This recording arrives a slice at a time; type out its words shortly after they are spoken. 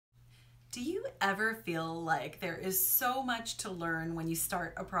Do you ever feel like there is so much to learn when you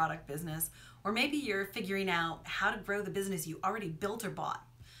start a product business? Or maybe you're figuring out how to grow the business you already built or bought.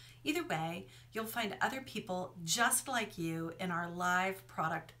 Either way, you'll find other people just like you in our live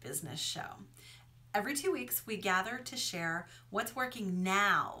product business show. Every 2 weeks, we gather to share what's working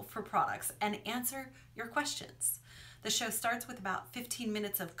now for products and answer your questions. The show starts with about 15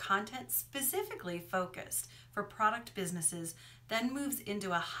 minutes of content specifically focused for product businesses, then moves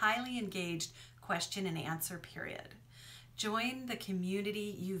into a highly engaged question and answer period. Join the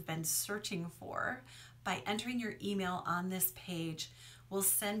community you've been searching for by entering your email on this page. We'll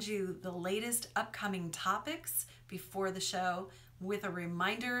send you the latest upcoming topics before the show with a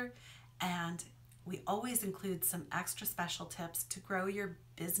reminder, and we always include some extra special tips to grow your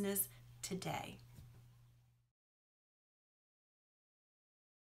business today.